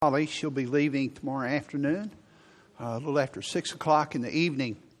Holly. She'll be leaving tomorrow afternoon, a little after 6 o'clock in the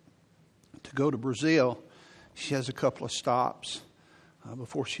evening, to go to Brazil. She has a couple of stops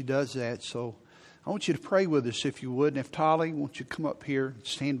before she does that. So I want you to pray with us if you would. And if Holly wants you to come up here and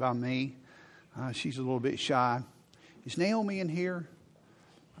stand by me. She's a little bit shy. Is Naomi in here?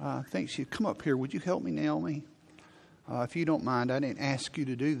 I think she'd come up here. Would you help me, Naomi? If you don't mind, I didn't ask you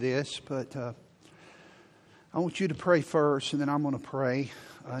to do this, but I want you to pray first, and then I'm going to pray.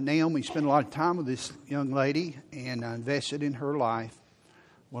 Naomi spent a lot of time with this young lady and invested in her life.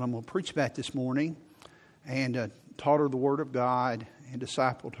 What I'm going to preach about this morning, and taught her the Word of God and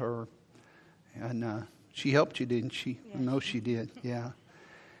discipled her. And she helped you, didn't she? Yes. I know she did, yeah.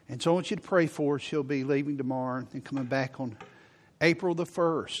 And so I want you to pray for her. She'll be leaving tomorrow and coming back on April the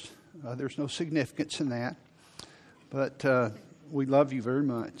 1st. There's no significance in that. But we love you very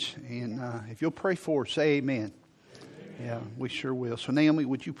much. And if you'll pray for her, say amen. Yeah, we sure will. So Naomi,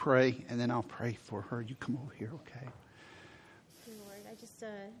 would you pray? And then I'll pray for her. You come over here, okay? Lord,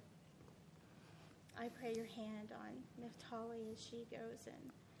 I pray your hand on Naphtali as she goes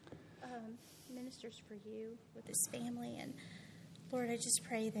and ministers for you with his family. And Lord, I just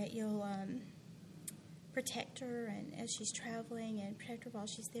pray that you'll protect her and as she's traveling and protect her while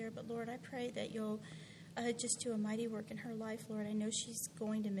she's there. But Lord, I pray that you'll just do a mighty work in her life, Lord. I know she's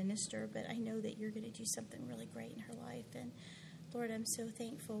going to minister, but I know that you're going to do something really great in her life. And Lord, I'm so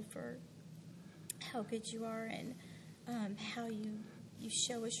thankful for how good you are and how you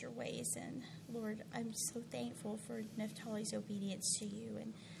show us your ways. And Lord, I'm so thankful for Naphtali's obedience to you.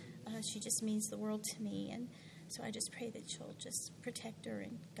 And she just means the world to me. And so I just pray that you'll just protect her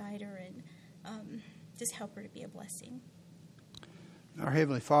and guide her and just help her to be a blessing. Our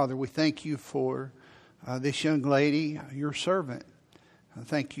Heavenly Father, we thank you for this young lady, your servant.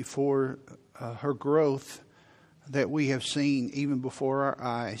 Thank you for her growth that we have seen even before our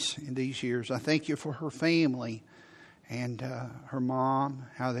eyes in these years. I thank you for her family and her mom,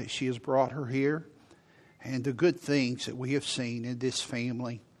 how that she has brought her here, and the good things that we have seen in this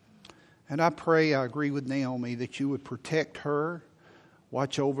family. And I pray, I agree with Naomi, that you would protect her,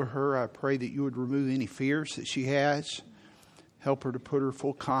 watch over her. I pray that you would remove any fears that she has, help her to put her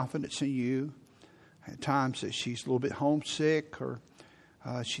full confidence in you. At times that she's a little bit homesick or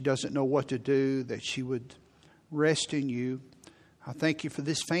she doesn't know what to do, that she would rest in you. I thank you for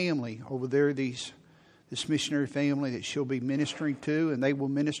this family over there, this missionary family that she'll be ministering to, and they will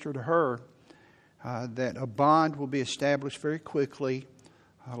minister to her, that a bond will be established very quickly,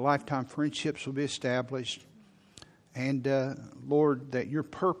 lifetime friendships will be established, and Lord, that your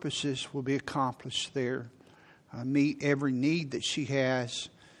purposes will be accomplished there. Meet every need that she has.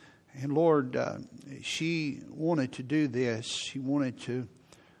 And Lord, she wanted to do this. She wanted to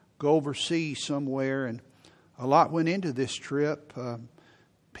go overseas somewhere, and a lot went into this trip.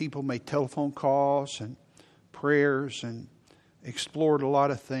 People made telephone calls and prayers and explored a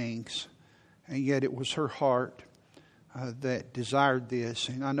lot of things. And yet it was her heart that desired this.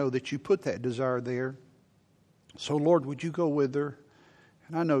 And I know that you put that desire there. So Lord, would you go with her?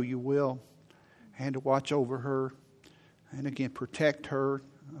 And I know you will. And to watch over her. And again, protect her.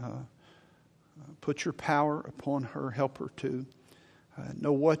 Put your power upon her. Help her to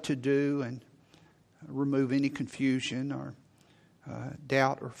know what to do and remove any confusion or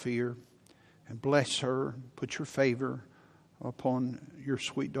doubt or fear. And bless her. Put your favor upon your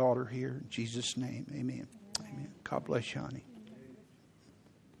sweet daughter here. In Jesus' name, amen. Amen. God bless you, honey.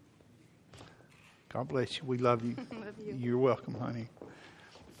 God bless you. We love you. Love you. You're welcome, honey.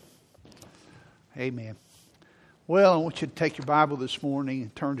 Amen. Well, I want you to take your Bible this morning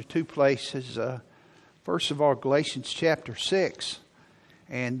and turn to two places. First of all, Galatians chapter 6,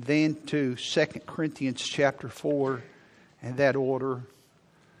 and then to 2 Corinthians chapter 4, in that order.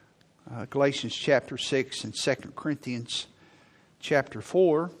 Galatians chapter 6 and 2 Corinthians chapter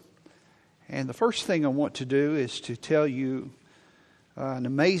 4. And the first thing I want to do is to tell you an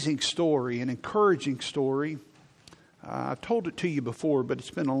amazing story, an encouraging story. I've told it to you before, but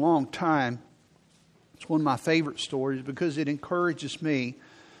it's been a long time. It's one of my favorite stories because it encourages me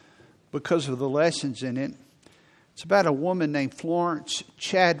because of the lessons in it. It's about a woman named Florence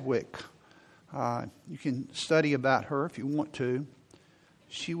Chadwick. You can study about her if you want to.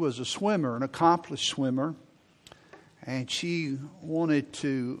 She was a swimmer, an accomplished swimmer, and she wanted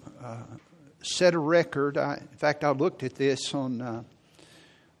to set a record. In fact, I looked at this on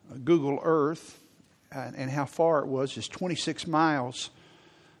Google Earth, and how far it was. It's 26 miles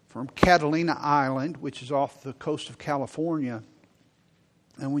from Catalina Island, which is off the coast of California.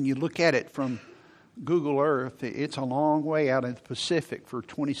 And when you look at it from Google Earth, it's a long way out in the Pacific for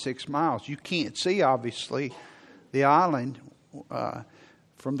 26 miles. You can't see, obviously, the island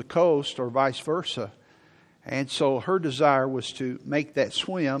from the coast or vice versa. And so her desire was to make that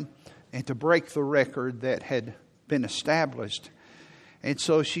swim and to break the record that had been established. And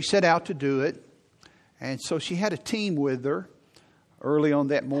so she set out to do it. And so she had a team with her early on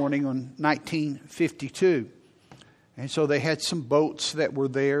that morning on 1952. And so they had some boats that were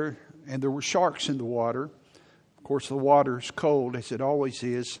there, and there were sharks in the water. Of course, the water's cold, as it always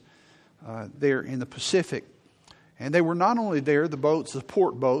is there in the Pacific. And they were not only there, the boats, the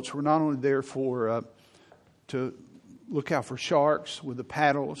port boats, were not only there for to look out for sharks with the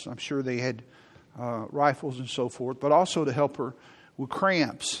paddles. I'm sure they had rifles and so forth, but also to help her with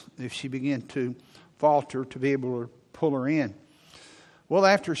cramps if she began to falter, to be able to pull her in. Well,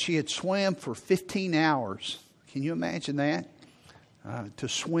 after she had swam for 15 hours, can you imagine that? To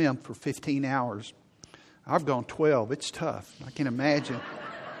swim for 15 hours. I've gone 12. It's tough. I can imagine.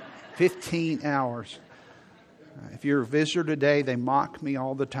 15 hours. If you're a visitor today, they mock me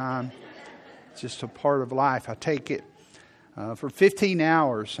all the time. It's just a part of life. I take it. For 15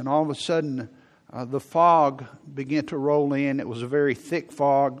 hours, and all of a sudden, the fog began to roll in. It was a very thick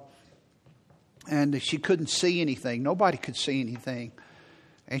fog, and she couldn't see anything. Nobody could see anything.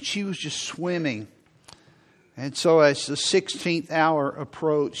 And she was just swimming. And so as the 16th hour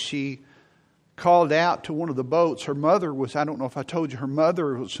approached, she called out to one of the boats. Her mother was, I don't know if I told you, her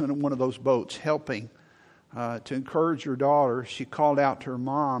mother was in one of those boats helping to encourage her daughter. She called out to her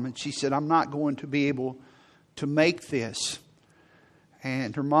mom, and she said, "I'm not going to be able to make this."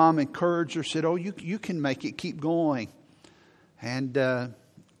 And her mom encouraged her, said, "Oh, you can make it. Keep going." And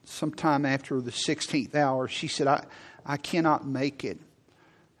sometime after the 16th hour, she said, I cannot make it.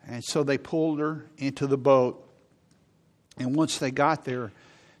 And so they pulled her into the boat. And once they got there,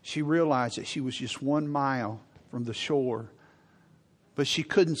 she realized that she was just 1 mile from the shore. But she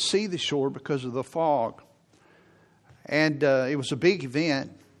couldn't see the shore because of the fog. And it was a big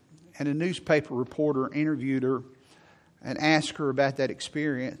event. And a newspaper reporter interviewed her and asked her about that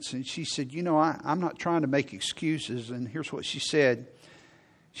experience. And she said, I'm not trying to make excuses. And here's what she said.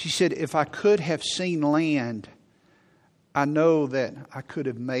 She said, "If I could have seen land, I know that I could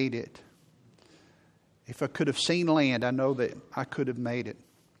have made it. If I could have seen land, I know that I could have made it."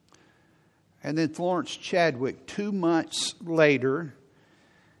 And then Florence Chadwick, 2 months later,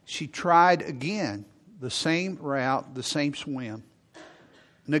 she tried again, the same route, the same swim.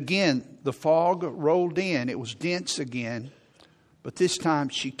 And again, the fog rolled in. It was dense again. But this time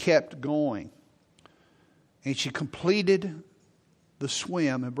she kept going. And she completed the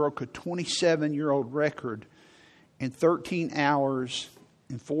swim and broke a 27-year-old record in 13 hours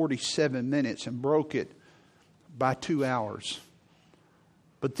and 47 minutes and broke it by 2 hours.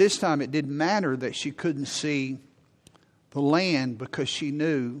 But this time it didn't matter that she couldn't see the land, because she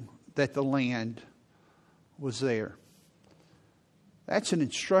knew that the land was there. That's an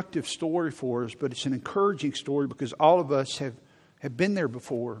instructive story for us, but it's an encouraging story because all of us have been there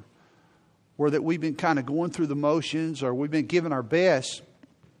before, where that we've been kind of going through the motions, or we've been giving our best,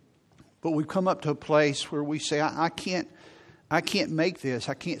 but we've come up to a place where we say, I can't make this.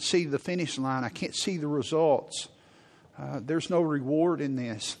 I can't see the finish line. I can't see the results. There's no reward in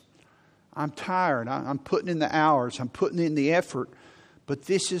this. I'm tired. I'm putting in the hours. I'm putting in the effort, but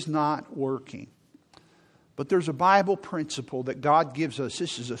this is not working. But there's a Bible principle that God gives us.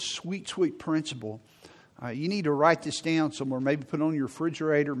 This is a sweet, sweet principle. You need to write this down somewhere, maybe put it on your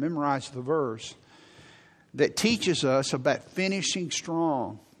refrigerator, memorize the verse, that teaches us about finishing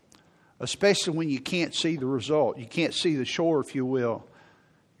strong, especially when you can't see the result. You can't see the shore, if you will.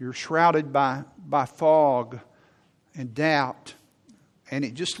 You're shrouded by fog and doubt, and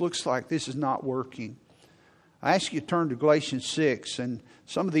it just looks like this is not working. I ask you to turn to Galatians 6, and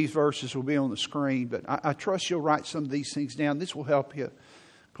some of these verses will be on the screen, but I trust you'll write some of these things down. This will help you.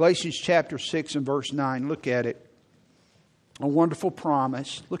 Galatians chapter 6 and verse 9. Look at it. A wonderful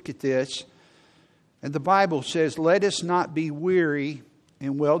promise. Look at this. And the Bible says, "Let us not be weary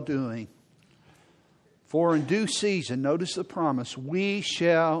in well-doing. For in due season," notice the promise, "we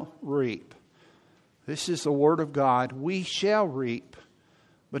shall reap." This is the word of God. We shall reap.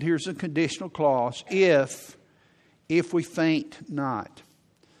 But here's a conditional clause. If we faint not.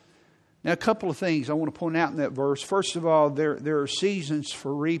 Now, a couple of things I want to point out in that verse. First of all, there are seasons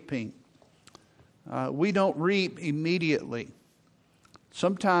for reaping. We don't reap immediately.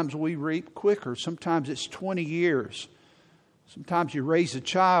 Sometimes we reap quicker. Sometimes it's 20 years. Sometimes you raise a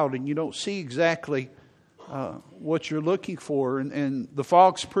child and you don't see exactly what you're looking for. And the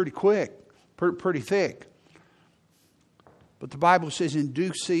fog's pretty quick, pretty thick. But the Bible says in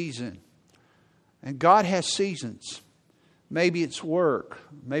due season. And God has seasons. Maybe it's work.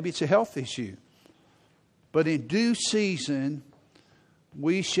 Maybe it's a health issue. But in due season,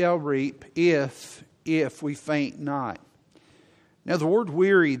 we shall reap if we faint not. Now the word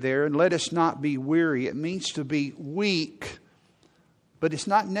weary there, and let us not be weary, it means to be weak, but it's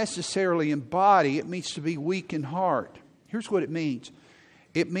not necessarily in body, it means to be weak in heart. Here's what it means.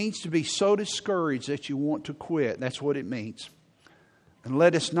 It means to be so discouraged that you want to quit. That's what it means. And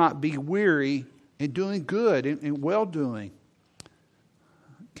let us not be weary in doing good, in well-doing.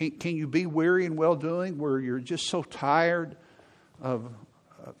 Can you be weary in well-doing where you're just so tired of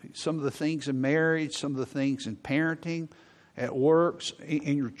some of the things in marriage, some of the things in parenting, at work,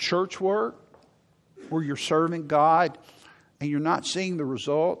 in your church work, where you're serving God and you're not seeing the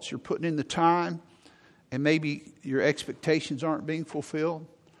results, you're putting in the time, and maybe your expectations aren't being fulfilled?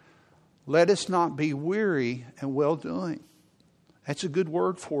 Let us not be weary in well-doing. That's a good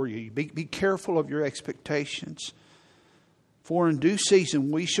word for you. Be careful of your expectations. For in due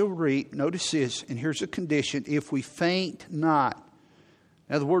season we shall reap. Notice this, and here's a condition: if we faint not.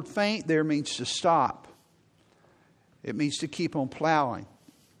 Now the word faint there means to stop. It means to keep on plowing.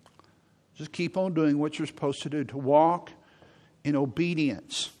 Just keep on doing what you're supposed to do, to walk in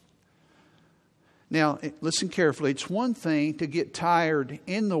obedience. Now, listen carefully. It's one thing to get tired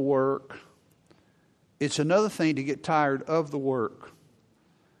in the work. It's another thing to get tired of the work.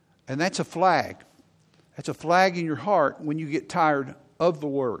 And that's a flag. That's a flag in your heart when you get tired of the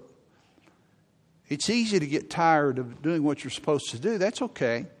work. It's easy to get tired of doing what you're supposed to do. That's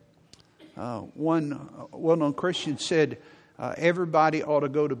okay. One well-known Christian said, everybody ought to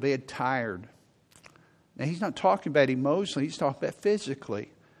go to bed tired. Now, he's not talking about emotionally. He's talking about physically.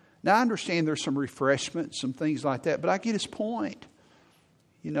 Now, I understand there's some refreshment, some things like that, but I get his point.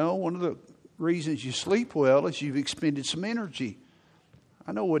 You know, one of the reasons you sleep well is you've expended some energy.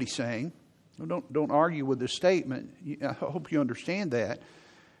 I know what he's saying. Don't argue with this statement. I hope you understand that.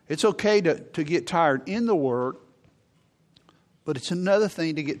 It's okay to get tired in the work, but it's another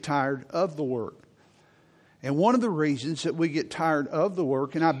thing to get tired of the work. And one of the reasons that we get tired of the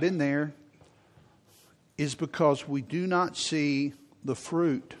work, and I've been there, is because we do not see the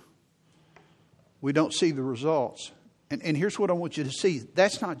fruit. We don't see the results. And here's what I want you to see.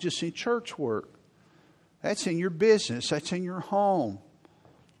 That's not just in church work. That's in your business. That's in your home.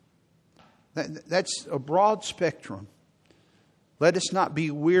 That's a broad spectrum. Let us not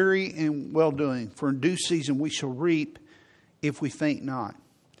be weary in well-doing, for in due season we shall reap if we faint not.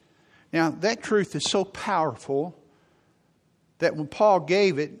 Now, that truth is so powerful that when Paul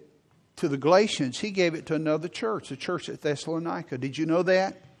gave it to the Galatians, he gave it to another church, the church at Thessalonica. Did you know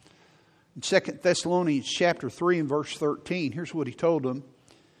that? In 2 Thessalonians chapter 3 and verse 13, here's what he told them.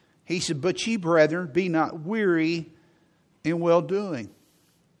 He said, "But ye, brethren, be not weary in well-doing."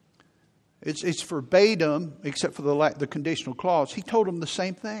 It's verbatim, except for the conditional clause. He told them the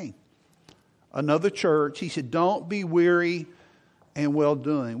same thing. Another church, he said, don't be weary in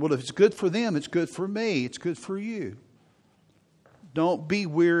well-doing. Well, if it's good for them, it's good for me. It's good for you. Don't be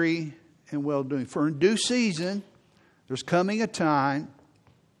weary in well-doing. For in due season, there's coming a time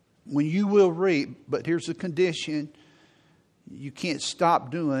when you will reap. But here's the condition. You can't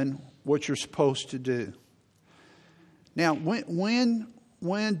stop doing what you're supposed to do. Now, when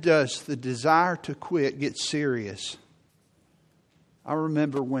does the desire to quit get serious? I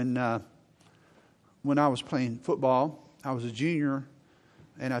remember when I was playing football, I was a junior,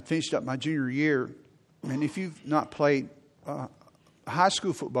 and I finished up my junior year. And if you've not played high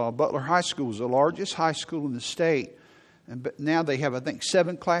school football, Butler High School was the largest high school in the state. And now they have, I think,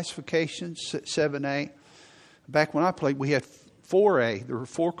 7 classifications, 7A. Back when I played, we had 4A. There were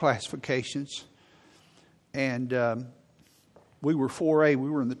 4 classifications. And we were 4A. We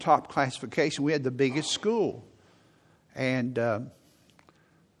were in the top classification. We had the biggest school. And I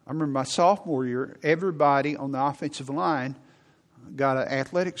remember my sophomore year, everybody on the offensive line got an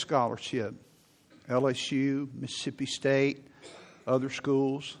athletic scholarship. LSU, Mississippi State, other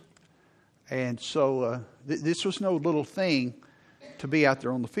schools. And so this was no little thing to be out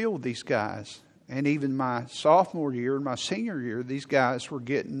there on the field with these guys. And even my sophomore year and my senior year, these guys were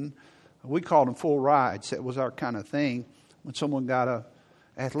getting, we called them full rides. That was our kind of thing. When someone got an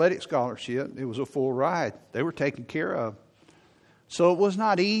athletic scholarship, it was a full ride. They were taken care of. So it was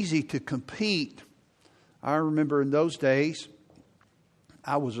not easy to compete. I remember in those days,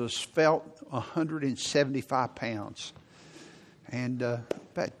 I was a svelte 175 pounds. And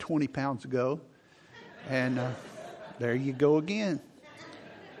about 20 pounds ago. And there you go again.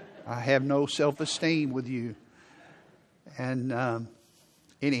 I have no self-esteem with you. And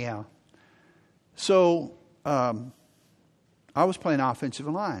anyhow. So I was playing offensive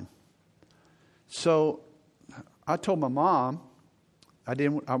line. So I told my mom, I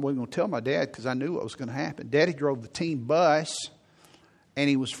wasn't going to tell my dad because I knew what was going to happen. Daddy drove the team bus, and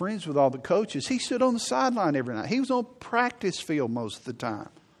he was friends with all the coaches. He stood on the sideline every night. He was on practice field most of the time,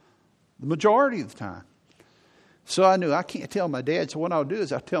 the majority of the time. So I knew I can't tell my dad. So what I'll do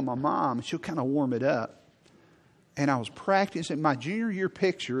is I'll tell my mom, and she'll kind of warm it up. And I was practicing my junior year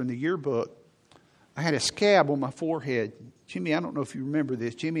picture in the yearbook. I had a scab on my forehead. Jimmy, I don't know if you remember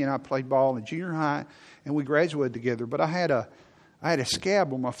this. Jimmy and I played ball in junior high, and we graduated together. But I had a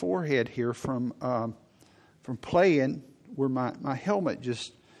scab on my forehead here from playing, where my helmet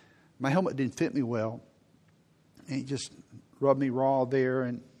didn't fit me well, and it just rubbed me raw there.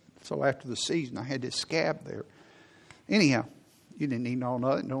 And so after the season, I had this scab there. Anyhow, you didn't need all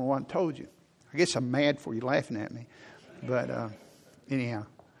of it. No one told you. I guess I'm mad for you laughing at me, but anyhow.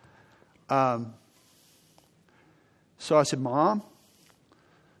 So I said, Mom,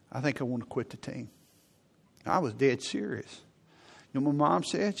 I think I want to quit the team. I was dead serious. You know what my mom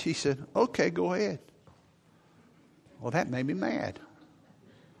said? She said, okay, go ahead. Well, that made me mad.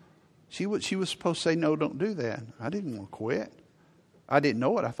 She was supposed to say, no, don't do that. I didn't want to quit. I didn't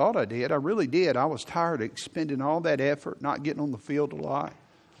know it. I thought I did. I really did. I was tired of expending all that effort, not getting on the field a lot.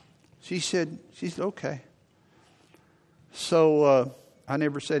 She said, okay. So I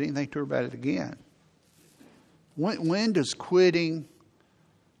never said anything to her about it again. When does quitting,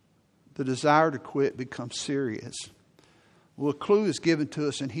 the desire to quit, become serious? Well, a clue is given to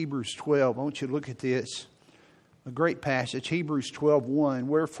us in Hebrews 12. I want you to look at this. A great passage, Hebrews 12:1.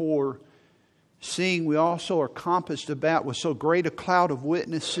 Wherefore, seeing we also are compassed about with so great a cloud of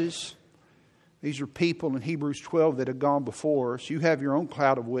witnesses. These are people in Hebrews 12 that have gone before us. You have your own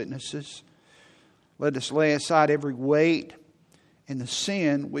cloud of witnesses. Let us lay aside every weight and the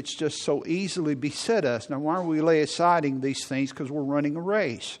sin which just so easily beset us. Now, why are we laying aside these things? Because we're running a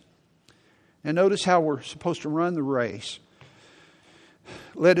race. Now, notice how we're supposed to run the race.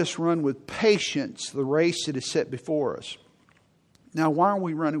 Let us run with patience the race that is set before us. Now, why are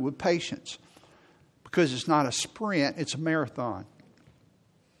we running with patience? Because it's not a sprint, it's a marathon.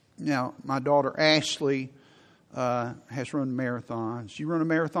 Now, my daughter Ashley has run marathons. You run a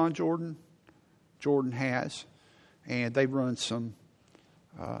marathon, Jordan? Jordan has. And they've run some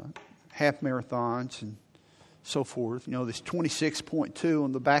half marathons and so forth. You know, this 26.2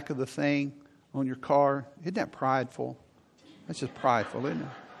 on the back of the thing on your car. Isn't that prideful? That's just prideful, isn't it?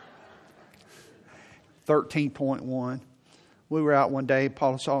 13.1. We were out one day,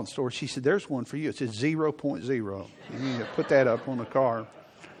 Paula saw it in the store. She said, there's one for you. It says 0.0. You need to put that up on the car.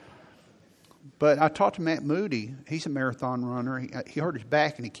 But I talked to Matt Moody. He's a marathon runner. He hurt his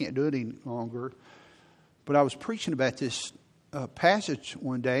back and he can't do it any longer. But I was preaching about this passage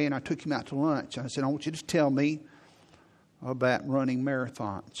one day, and I took him out to lunch. I said, I want you to tell me about running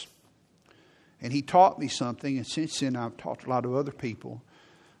marathons. And he taught me something, and since then I've taught a lot of other people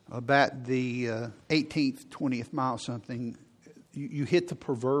about the 18th, 20th mile something. You hit the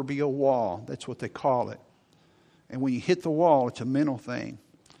proverbial wall. That's what they call it. And when you hit the wall, it's a mental thing.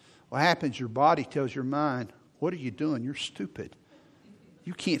 What happens, your body tells your mind, what are you doing? You're stupid.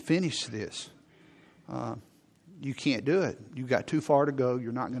 You can't finish this. You can't do it. You've got too far to go.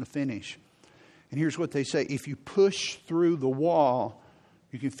 You're not going to finish. And here's what they say. If you push through the wall,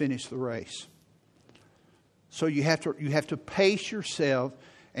 you can finish the race. So you have to pace yourself.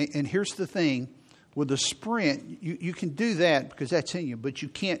 And here's the thing. With a sprint, you can do that because that's in you. But you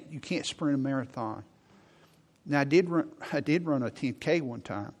can't sprint a marathon. Now, I did run a 10K one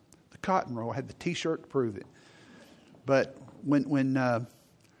time. The Cotton Roll. I had the T-shirt to prove it. But when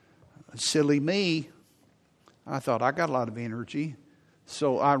silly me, I thought I got a lot of energy.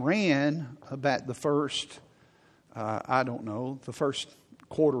 So I ran about the first, the first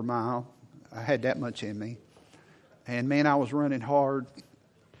quarter mile. I had that much in me. And man, I was running hard.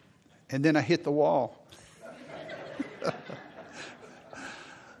 And then I hit the wall.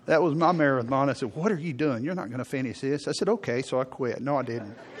 That was my marathon. I said, what are you doing? You're not going to finish this. I said, okay. So I quit. No, I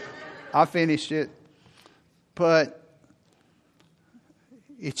didn't. I finished it. But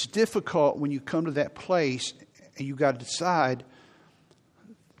it's difficult when you come to that place and you got to decide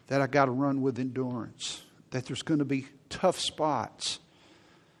that I got to run with endurance, that there's going to be tough spots.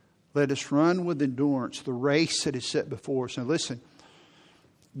 Let us run with endurance the race that is set before us. Now listen,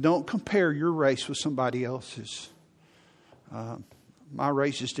 don't compare your race with somebody else's. My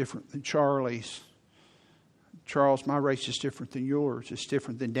race is different than Charlie's. Charles, my race is different than yours. It's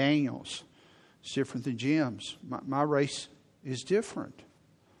different than Daniel's. It's different than Jim's. My race is different.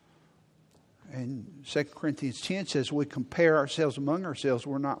 And 2 Corinthians 10 says we compare ourselves among ourselves.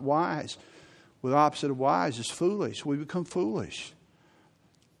 We're not wise. Well, the opposite of wise is foolish. We become foolish.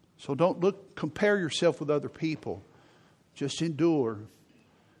 So don't compare yourself with other people. Just endure.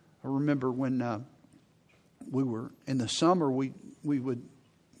 I remember when we were in the summer, we would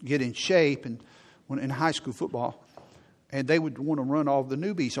get in shape and when in high school football, and they would want to run all the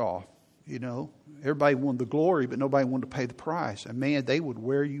newbies off. You know, everybody wanted the glory, but nobody wanted to pay the price. And man, they would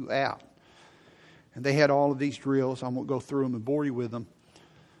wear you out. And they had all of these drills. I won't go through them and bore you with them.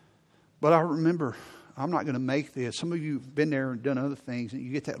 But I remember, I'm not going to make this. Some of you have been there and done other things, and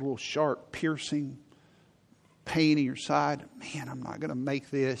you get that little sharp, piercing pain in your side. Man, I'm not going to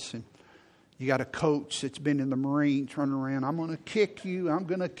make this. And you got a coach that's been in the Marines running around. I'm going to kick you. I'm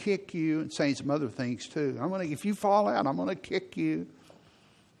going to kick you. And saying some other things too. If you fall out, I'm going to kick you.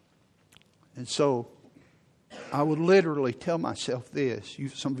 And so I would literally tell myself this.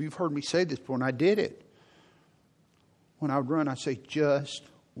 Some of you have heard me say this before, and I did it. When I would run, I'd say, just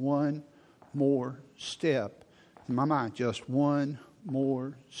one more step. In my mind, just one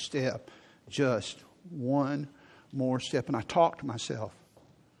more step. Just one more step. And I talked to myself.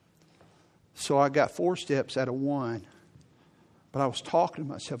 So I got 4 steps out of 1. But I was talking to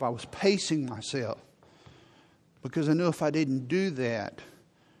myself. I was pacing myself. Because I knew if I didn't do that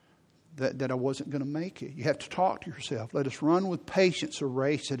I wasn't going to make it. You have to talk to yourself. Let us run with patience a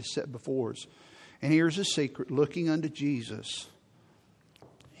race that is set before us. And here's a secret. Looking unto Jesus.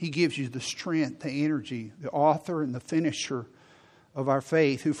 He gives you the strength, the energy, the author and the finisher of our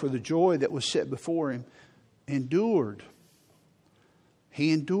faith, who for the joy that was set before him endured.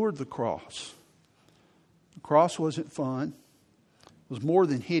 He endured the cross. The cross wasn't fun. It was more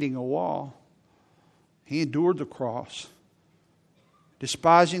than hitting a wall. He endured the cross,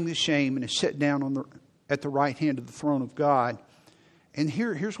 despising the shame, and is set down at the right hand of the throne of God. And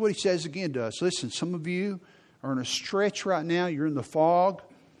here's what he says again to us. Listen, some of you are in a stretch right now. You're in the fog.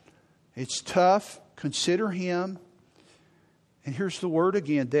 It's tough. Consider him. And here's the word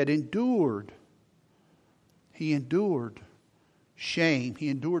again, that endured. He endured shame. He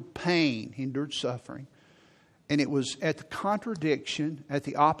endured pain. He endured suffering. And it was at the contradiction, at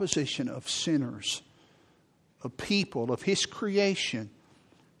the opposition of sinners, of people, of his creation.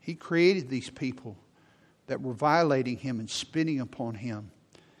 He created these people that were violating him and spitting upon him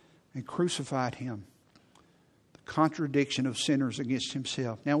and crucified him. The contradiction of sinners against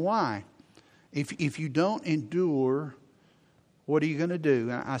himself. Now why? If you don't endure, what are you going to do?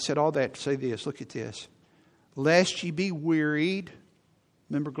 I said all that to say this. Look at this. Lest ye be wearied.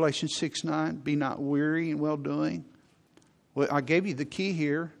 Remember Galatians 6:9? Be not weary in well-doing. Well, I gave you the key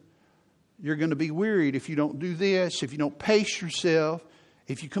here. You're going to be wearied if you don't do this, if you don't pace yourself,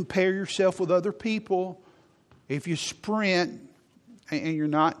 if you compare yourself with other people, if you sprint and you're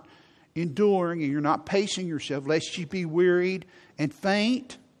not enduring and you're not pacing yourself, lest you be wearied and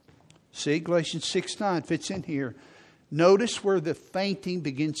faint. See, Galatians 6:9 fits in here. Notice where the fainting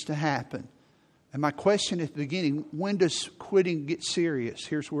begins to happen. And my question at the beginning, when does quitting get serious?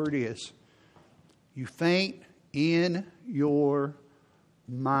 Here's where it is. You faint in your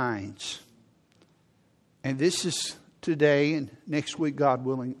minds. And this is today and next week, God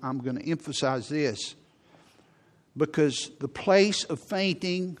willing, I'm going to emphasize this. Because the place of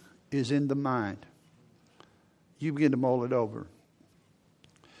fainting is in the mind. You begin to mull it over.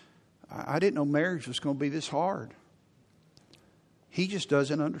 I didn't know marriage was going to be this hard. He just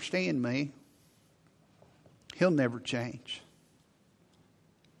doesn't understand me. He'll never change.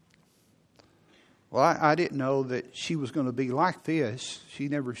 Well, I didn't know that she was going to be like this. She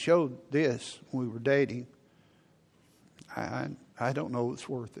never showed this when we were dating. I don't know if it's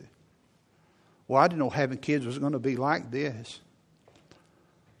worth it. Well, I didn't know having kids was going to be like this.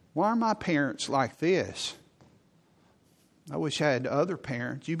 Why are my parents like this? I wish I had other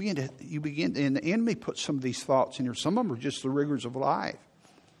parents. You begin to, and the enemy puts some of these thoughts in here. Some of them are just the rigors of life.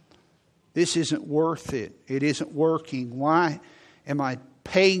 This isn't worth it. It isn't working. Why am I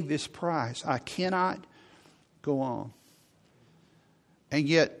paying this price? I cannot go on. And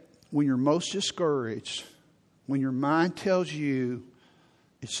yet, when you're most discouraged, when your mind tells you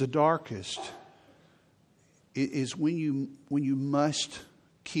it's the darkest, it is when you must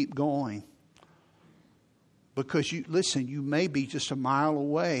keep going. Because you may be just a mile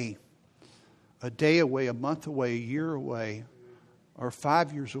away, a day away, a month away, a year away, or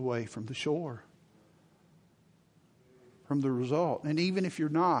 5 years away from the shore, from the result. And even if you're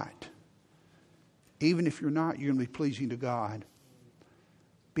not, you're going to be pleasing to God.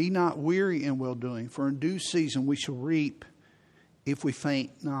 Be not weary in well-doing, for in due season we shall reap if we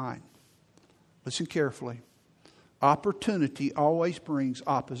faint not. Listen carefully. Opportunity always brings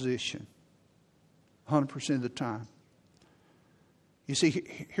opposition. 100% of the time. You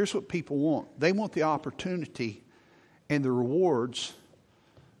see, here's what people want. They want the opportunity and the rewards,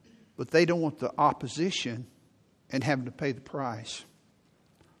 but they don't want the opposition and having to pay the price.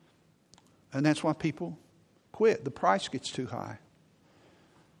 And that's why people quit. The price gets too high.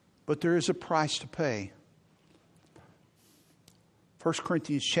 but there is a price to pay. 1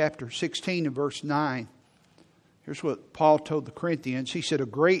 Corinthians chapter 16 and verse 9. Here's what Paul told the Corinthians. He said, a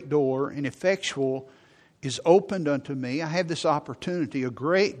great door and effectual is opened unto me. I have this opportunity, a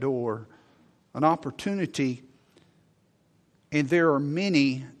great door, an opportunity, and there are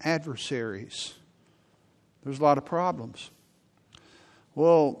many adversaries. There's a lot of problems.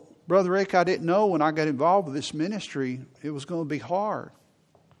 Well, Brother Rick, I didn't know when I got involved with this ministry it was going to be hard.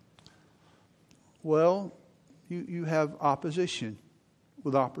 Well, you have opposition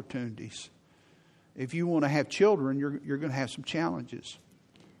with opportunities. If you want to have children, you're going to have some challenges.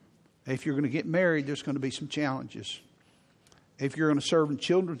 If you're going to get married, there's going to be some challenges. If you're going to serve in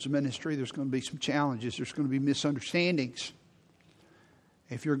children's ministry, there's going to be some challenges. There's going to be misunderstandings.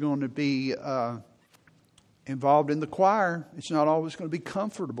 If you're going to be involved in the choir, it's not always going to be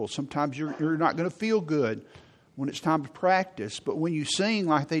comfortable. Sometimes you're not going to feel good when it's time to practice. But when you sing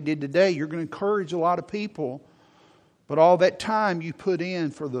like they did today, you're going to encourage a lot of people. But all that time you put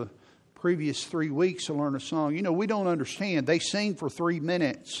in for the previous 3 weeks to learn a song, we don't understand. They sing for 3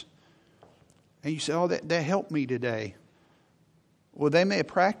 minutes. And you say, oh, that helped me today. Well, they may have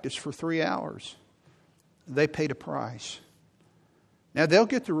practiced for 3 hours. They paid a price. Now, they'll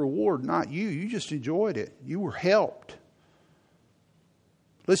get the reward, not you. You just enjoyed it. You were helped.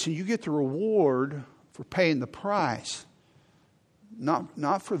 Listen, you get the reward for paying the price,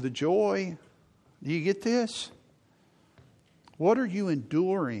 not for the joy. Do you get this? What are you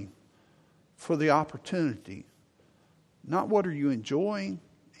enduring for the opportunity? Not what are you enjoying.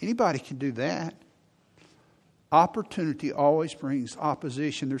 Anybody can do that. Opportunity always brings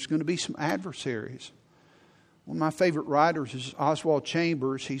opposition. There's going to be some adversaries. One of my favorite writers is Oswald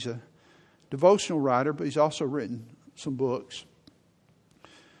Chambers. He's a devotional writer, but he's also written some books.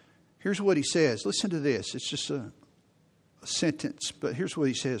 Here's what he says. Listen to this. It's just a sentence, but here's what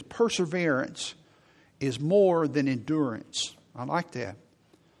he says. Perseverance is more than endurance. I like that.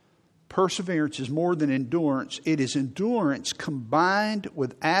 Perseverance is more than endurance. It is endurance combined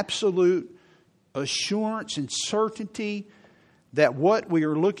with absolute assurance and certainty that what we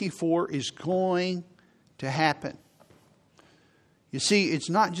are looking for is going to happen. You see, it's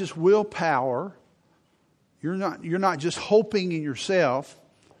not just willpower. You're not just hoping in yourself.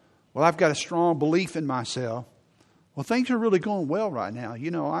 Well, I've got a strong belief in myself. Well, things are really going well right now.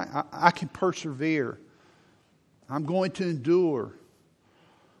 I can persevere. I'm going to endure.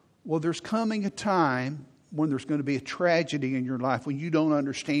 Well, there's coming a time when there's going to be a tragedy in your life when you don't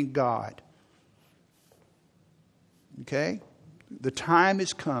understand God. Okay? The time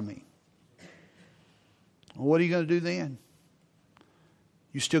is coming. Well, what are you going to do then?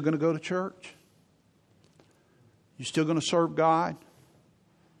 You still going to go to church? You still going to serve God?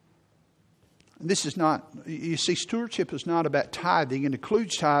 This is not, you see, stewardship is not about tithing. It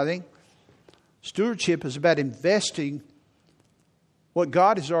includes tithing. Stewardship is about investing what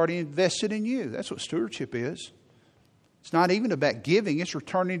God has already invested in you. That's what stewardship is. It's not even about giving. It's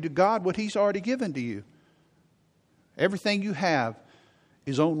returning to God what He's already given to you. Everything you have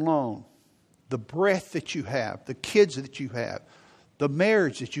is on loan. The breath that you have, the kids that you have, the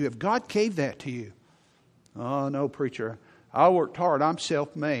marriage that you have, God gave that to you. Oh, no, preacher. I worked hard. I'm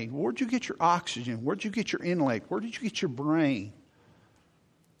self-made. Where'd you get your oxygen? Where'd you get your intellect? Where did you get your brain?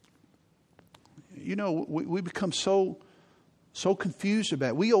 We become so confused about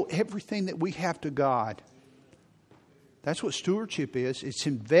it. We owe everything that we have to God. That's what stewardship is. It's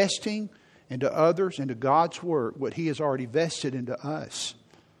investing into others, into God's work, what He has already vested into us.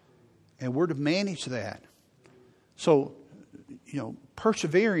 And we're to manage that. So,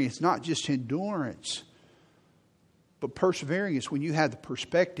 persevering is not just endurance. But persevering is when you have the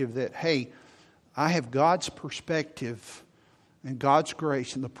perspective that, hey, I have God's perspective and God's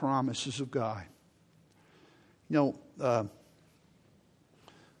grace and the promises of God.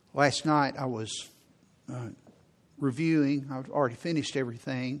 Last night I was reviewing. I've already finished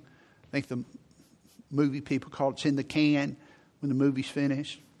everything. I think the movie people call it "It's in the can" when the movie's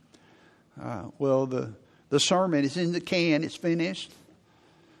finished. Well, the sermon is in the can. It's finished.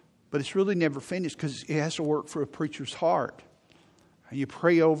 But it's really never finished because it has to work for a preacher's heart. And you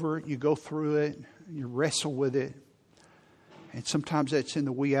pray over it, you go through it, you wrestle with it. And sometimes that's in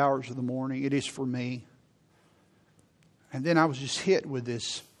the wee hours of the morning. It is for me. And then I was just hit with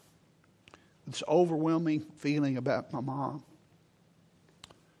this overwhelming feeling about my mom.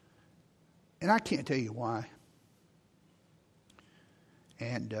 And I can't tell you why.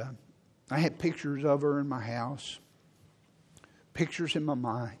 And I had pictures of her in my house, pictures in my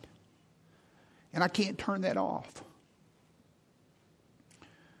mind. And I can't turn that off.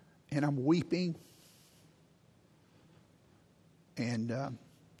 And I'm weeping. And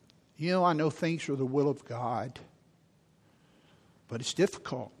I know things are the will of God, but it's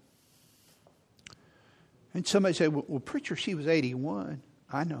difficult. And somebody said, well, preacher, she was 81.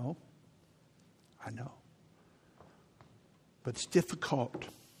 I know. But it's difficult.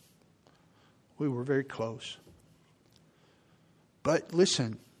 We were very close. But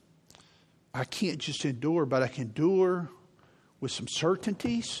listen, I can't just endure, but I can endure with some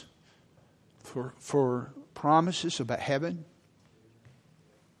certainties for promises about heaven.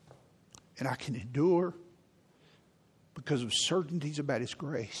 And I can endure because of certainties about His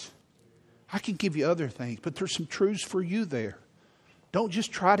grace. I can give you other things, but there's some truths for you there. Don't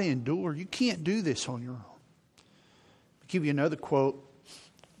just try to endure. You can't do this on your own. I'll give you another quote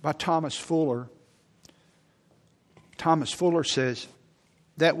by Thomas Fuller. Thomas Fuller says,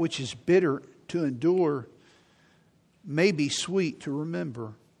 "That which is bitter to endure may be sweet to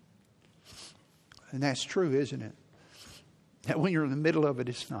remember." And that's true, isn't it? That when you're in the middle of it,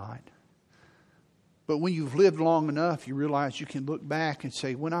 it's not. But when you've lived long enough, you realize you can look back and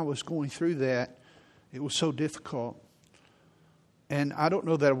say, when I was going through that, it was so difficult. And I don't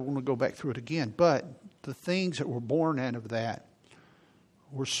know that I want to go back through it again. But the things that were born out of that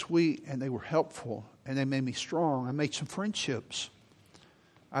were sweet and they were helpful and they made me strong. I made some friendships.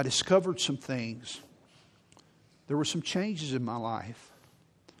 I discovered some things. There were some changes in my life.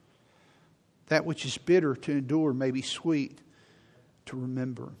 That which is bitter to endure may be sweet to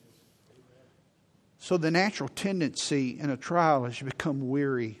remember. So the natural tendency in a trial is to become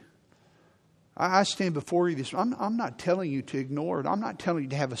weary. I stand before you this. I'm not telling you to ignore it. I'm not telling you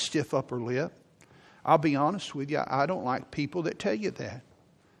to have a stiff upper lip. I'll be honest with you. I don't like people that tell you that.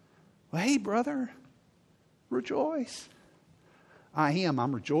 Well, hey, brother, rejoice. I am.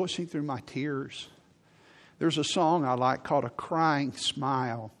 I'm rejoicing through my tears. There's a song I like called A Crying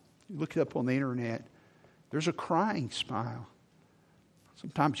Smile. You look it up on the internet. There's a crying smile.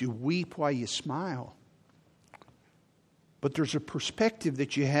 Sometimes you weep while you smile. But there's a perspective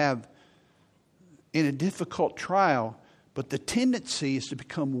that you have in a difficult trial. But the tendency is to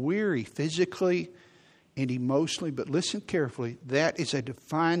become weary physically and emotionally. But listen carefully. That is a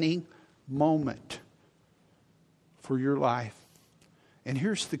defining moment for your life. And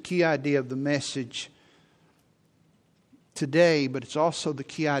here's the key idea of the message today. But it's also the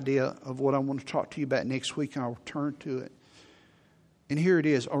key idea of what I want to talk to you about next week. And I'll return to it. And here it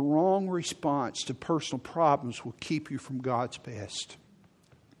is. A wrong response to personal problems will keep you from God's best.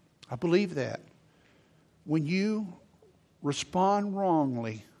 I believe that. When you respond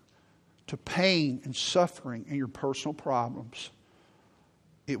wrongly to pain and suffering and your personal problems,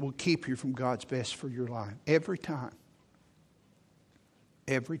 it will keep you from God's best for your life. Every time.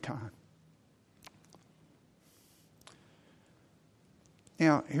 Every time.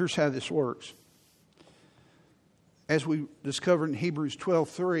 Now, here's how this works. As we discovered in Hebrews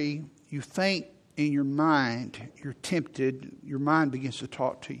 12:3, you think in your mind, you're tempted, your mind begins to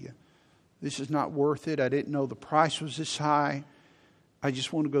talk to you. This is not worth it. I didn't know the price was this high. I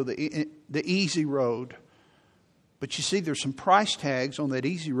just want to go the easy road. But you see, there's some price tags on that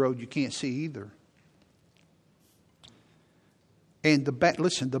easy road you can't see either. And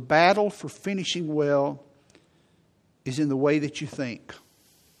listen, the battle for finishing well is in the way that you think.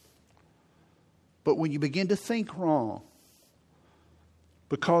 But when you begin to think wrong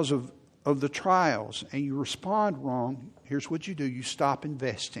because of the trials and you respond wrong, here's what you do. You stop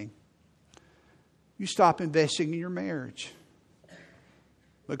investing. You stop investing in your marriage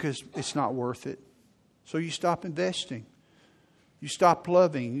because it's not worth it. So you stop investing. You stop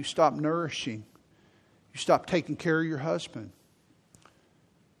loving. You stop nourishing. You stop taking care of your husband.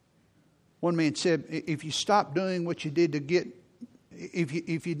 One man said, if you stop doing what you did to get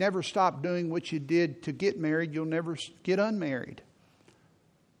If you never stop doing what you did to get married, you'll never get unmarried.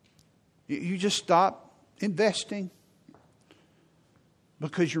 You just stop investing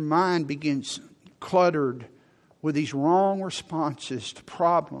because your mind begins cluttered with these wrong responses to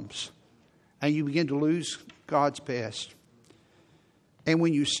problems, and you begin to lose God's best. And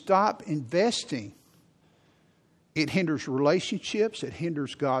when you stop investing, it hinders relationships, it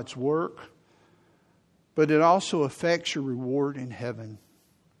hinders God's work. But it also affects your reward in heaven.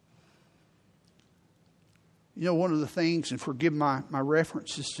 You know, one of the things, and forgive my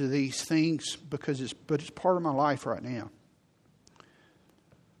references to these things because it's part of my life right now.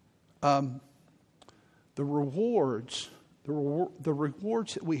 The rewards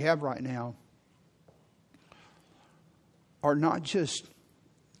that we have right now are not just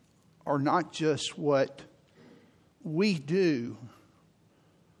what we do,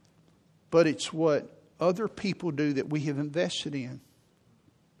 but it's what other people do that we have invested in.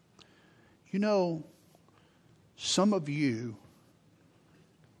 You know, some of you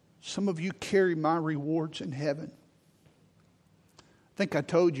Some of you carry my rewards in heaven. I think I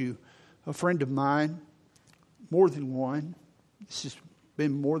told you, a friend of mine, more than one, this has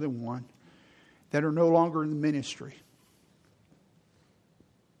been more than one, that are no longer in the ministry.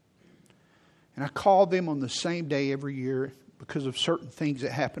 And I call them on the same day every year because of certain things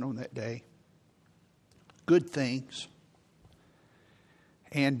that happen on that day. Good things.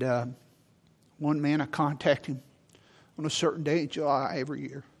 And one man, I contact him on a certain day in July every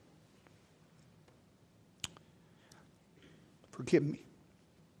year. Forgive me.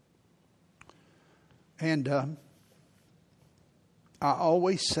 And I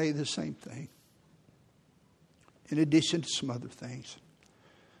always say the same thing. In addition to some other things.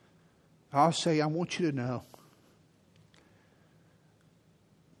 I'll say, I want you to know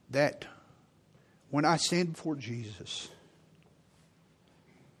that when I stand before Jesus,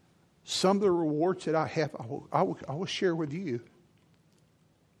 some of the rewards that I have, I will share with you.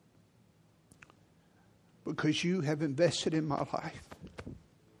 Because you have invested in my life.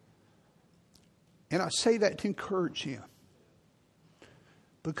 And I say that to encourage him.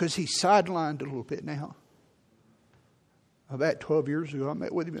 Because he's sidelined a little bit now. About 12 years ago, I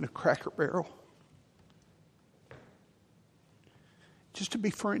met with him in a Cracker Barrel. Just to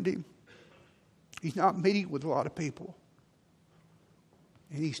befriend him. He's not meeting with a lot of people.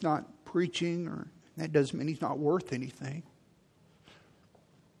 And he's not preaching, or that doesn't mean he's not worth anything.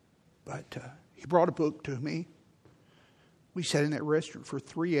 But he brought a book to me. We sat in that restaurant for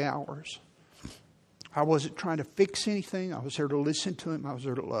 3 hours. I wasn't trying to fix anything. I was there to listen to him. I was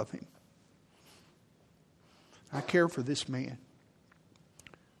there to love him. I care for this man.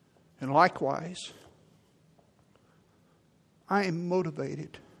 And likewise, I am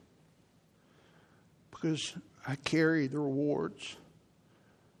motivated because I carry the rewards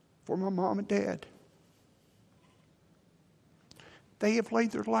for my mom and dad. They have laid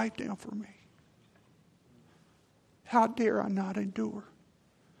their life down for me. How dare I not endure?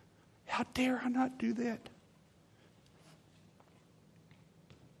 How dare I not do that?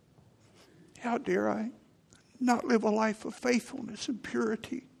 How dare I not live a life of faithfulness and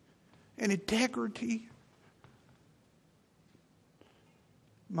purity and integrity?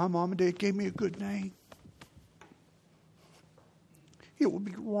 My mom and dad gave me a good name. It would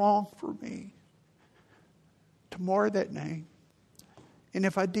be wrong for me to mar that name. And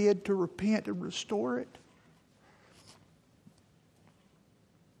if I did, to repent and restore it.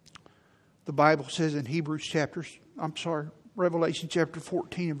 The Bible says in Revelation chapter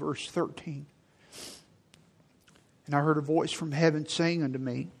 14 and verse 13. And I heard a voice from heaven saying unto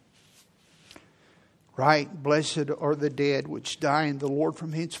me, Right, blessed are the dead which die in the Lord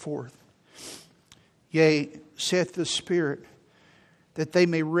from henceforth. Yea, saith the Spirit, that they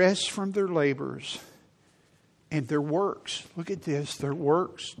may rest from their labors, and their works, look at this, their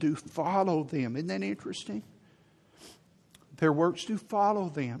works do follow them. Isn't that interesting? Their works do follow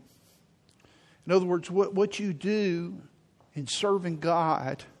them. In other words, what you do in serving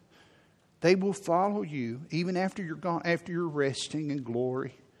God, they will follow you even after you're gone, after you're resting in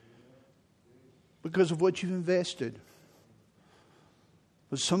glory. Because of what you've invested.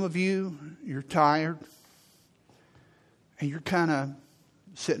 But some of you, you're tired. And you're kind of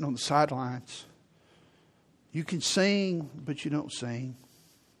sitting on the sidelines. You can sing, but you don't sing.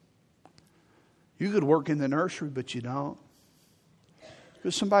 You could work in the nursery, but you don't.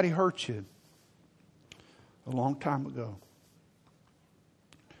 Because somebody hurt you a long time ago.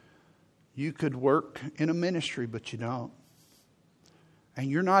 You could work in a ministry, but you don't.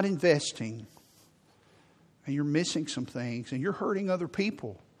 And you're not investing. And you're missing some things. And you're hurting other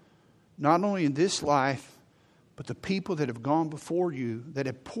people. Not only in this life, but the people that have gone before you, that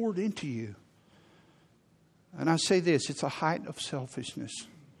have poured into you. And I say this, it's a height of selfishness.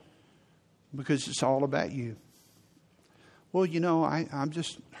 Because it's all about you. Well, you know, I'm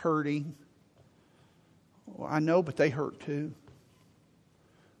just hurting. Well, I know, but they hurt too.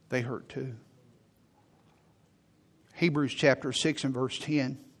 They hurt too. Hebrews chapter 6 and verse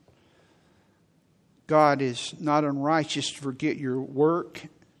 10. God is not unrighteous to forget your work.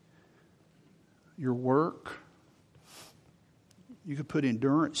 Your work. You could put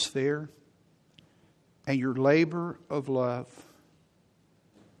endurance there. And your labor of love.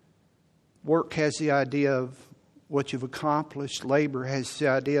 Work has the idea of what you've accomplished. Labor has the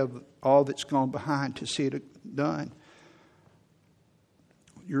idea of all that's gone behind to see it done.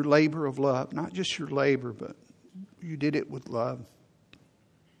 Your labor of love. Not just your labor, but you did it with love.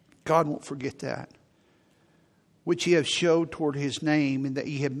 God won't forget that. Which ye have showed toward his name, and that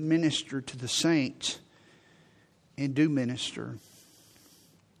ye have ministered to the saints, and do minister.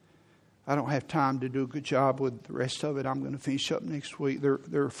 I don't have time to do a good job with the rest of it. I'm going to finish up next week. There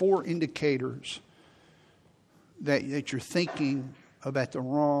are 4 indicators that you're thinking about the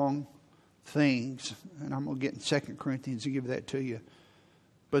wrong things. And I'm going to get in 2 Corinthians and give that to you.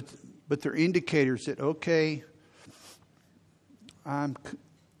 But they're indicators that, okay, I'm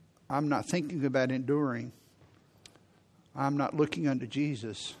not thinking about enduring. I'm not looking unto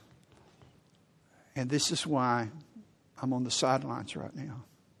Jesus. And this is why I'm on the sidelines right now.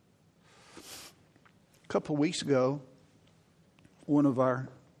 A couple of weeks ago, one of our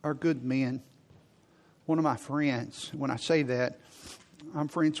good men, one of my friends, when I say that, I'm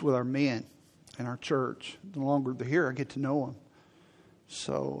friends with our men in our church. The longer they're here, I get to know them.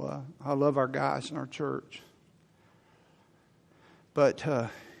 So I love our guys in our church. But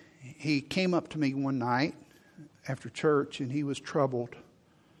he came up to me one night after church, and he was troubled.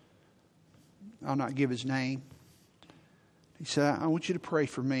 I'll not give his name. He said, I want you to pray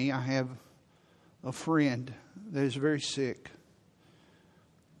for me. I have a friend that is very sick.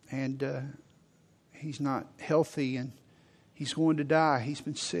 And he's not healthy, and he's going to die. He's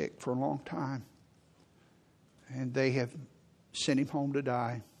been sick for a long time. And they have sent him home to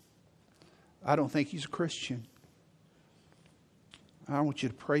die. I don't think he's a Christian. I want you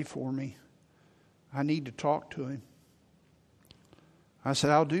to pray for me. I need to talk to him. I said,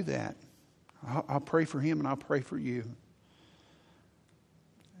 I'll do that. I'll pray for him and I'll pray for you.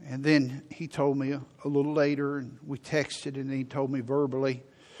 And then he told me a little later, and we texted, and he told me verbally.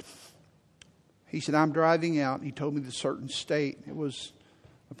 He said, I'm driving out. And he told me the certain state. It was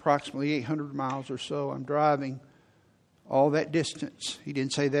approximately 800 miles or so. I'm driving all that distance. He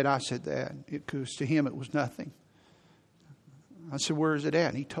didn't say that. I said that. Because to him it was nothing. I said, where is it at?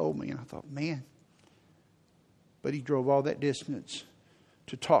 And he told me. And I thought, man. But he drove all that distance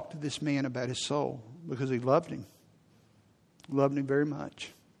to talk to this man about his soul because he loved him. Loved him very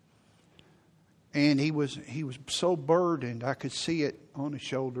much. And he was so burdened. I could see it on his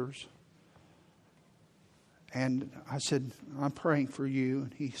shoulders. And I said, I'm praying for you.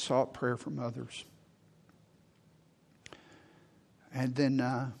 And he sought prayer from others. And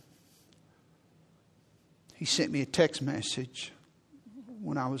then he sent me a text message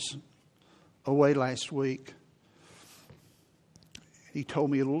when I was away last week. He told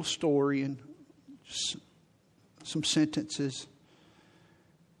me a little story and some sentences.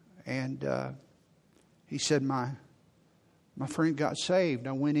 And he said, my friend got saved.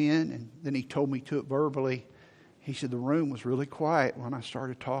 I went in, and then he told me to it verbally. He said, the room was really quiet when I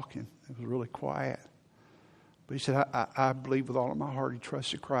started talking. It was really quiet. But he said, I believe with all of my heart he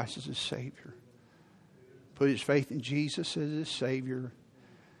trusted Christ as his Savior. Put his faith in Jesus as his Savior.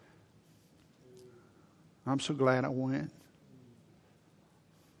 I'm so glad I went.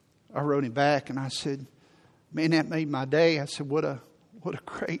 I wrote him back and I said, man, that made my day. I said, what a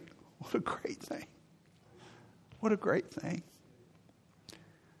great thing. What a great thing.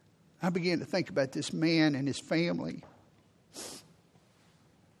 I began to think about this man and his family.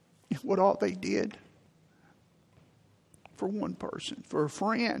 And what all they did for one person, for a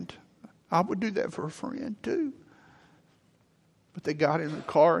friend. I would do that for a friend too. But they got in the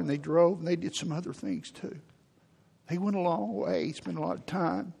car and they drove and they did some other things too. They went a long way, spent a lot of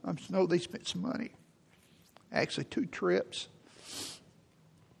time. I know they spent some money. Actually, 2 trips.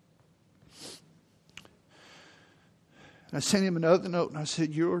 And I sent him another note and I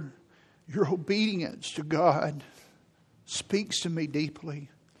said, your obedience to God speaks to me deeply.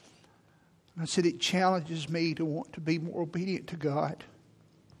 And I said, it challenges me to want to be more obedient to God.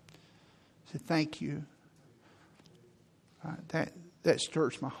 I said, thank you. That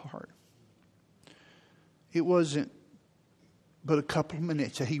stirs my heart. It wasn't but a couple of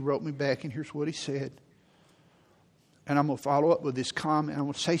minutes that he wrote me back, and here's what he said. And I'm going to follow up with this comment. I'm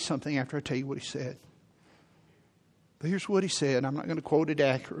going to say something after I tell you what he said. But here's what he said. I'm not going to quote it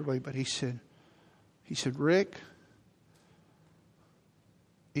accurately, but he said, Rick,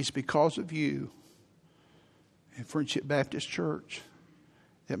 it's because of you in Friendship Baptist Church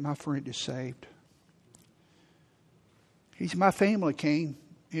that my friend is saved. He said, my family came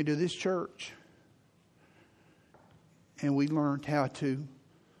into this church and we learned how to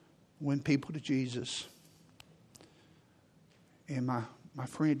win people to Jesus. And my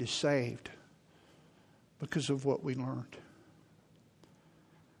friend is saved because of what we learned.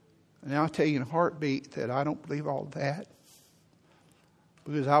 And I'll tell you in a heartbeat that I don't believe all that,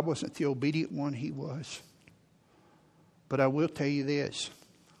 because I wasn't the obedient one, he was. But I will tell you this,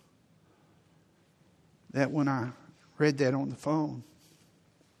 that when I read that on the phone,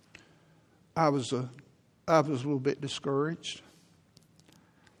 I was a little bit discouraged.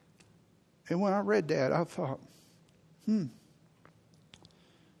 And when I read that, I thought,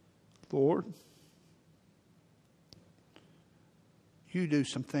 Lord, you do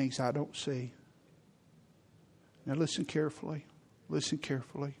some things I don't see. Now listen carefully. Listen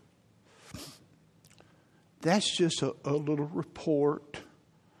carefully. That's just a little report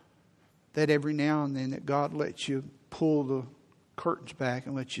that every now and then that God lets you pull the curtains back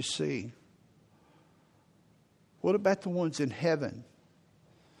and let you see. What about the ones in heaven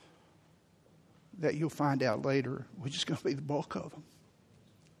that you'll find out later, which is going to be the bulk of them?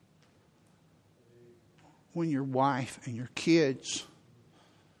 When your wife and your kids,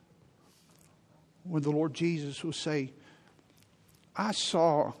 when the Lord Jesus will say, I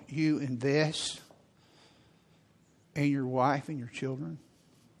saw you invest in your wife and your children.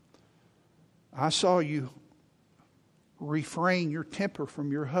 I saw you refrain your temper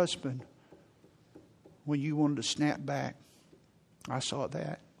from your husband when you wanted to snap back. I saw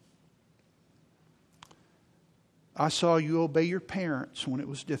that. I saw you obey your parents when it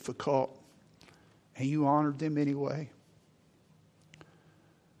was difficult, and you honored them anyway.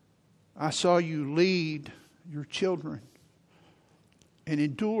 I saw you lead your children and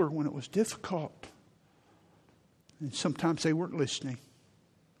endure when it was difficult. And sometimes they weren't listening.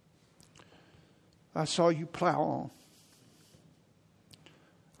 I saw you plow on.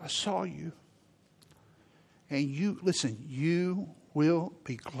 I saw you. And you, listen, you will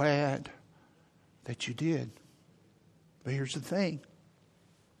be glad that you did. But here's the thing.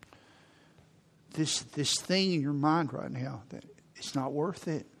 This thing in your mind right now, that it's not worth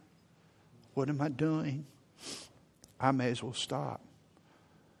it. What am I doing? I may as well stop.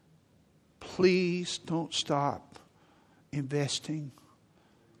 Please don't stop investing.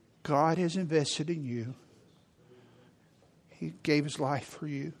 God has invested in you. He gave His life for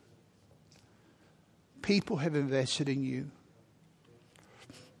you. People have invested in you.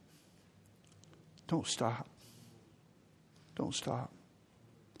 Don't stop. Don't stop.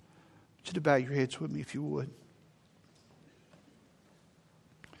 Just to bow your heads with me if you would.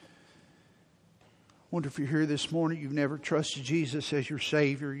 I wonder if you're here this morning, you've never trusted Jesus as your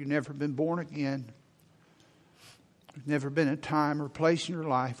Savior. You've never been born again. There's never been a time or place in your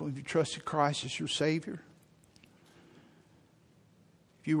life when you trusted Christ as your Savior.